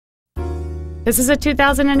This is a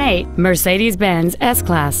 2008 Mercedes-Benz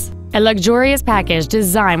S-Class, a luxurious package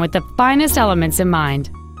designed with the finest elements in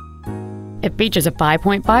mind. It features a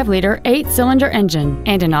 5.5-liter 8-cylinder engine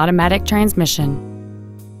and an automatic transmission.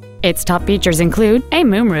 Its top features include a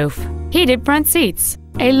moonroof, heated front seats,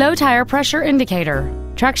 a low tire pressure indicator,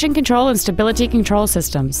 traction control and stability control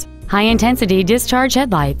systems, high-intensity discharge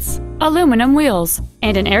headlights, aluminum wheels,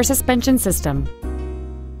 and an air suspension system.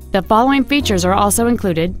 The following features are also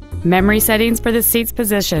included: memory settings for the seat's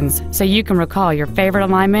positions so you can recall your favorite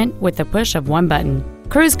alignment with the push of one button,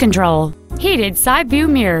 cruise control, heated side view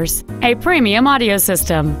mirrors, a premium audio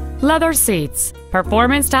system, leather seats,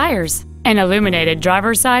 performance tires, an illuminated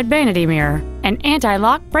driver's side vanity mirror, an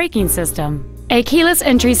anti-lock braking system, a keyless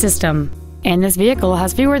entry system, and this vehicle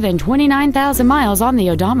has fewer than 29,000 miles on the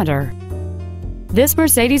odometer. This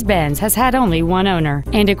Mercedes-Benz has had only one owner,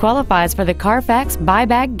 and it qualifies for the Carfax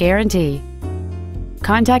buyback guarantee.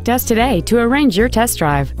 Contact us today to arrange your test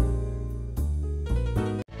drive.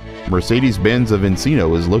 Mercedes-Benz of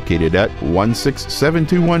Encino is located at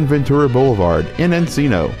 16721 Ventura Boulevard in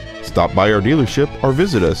Encino. Stop by our dealership or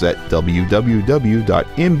visit us at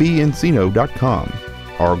www.mbencino.com.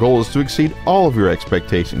 Our goal is to exceed all of your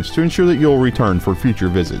expectations to ensure that you'll return for future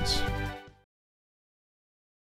visits.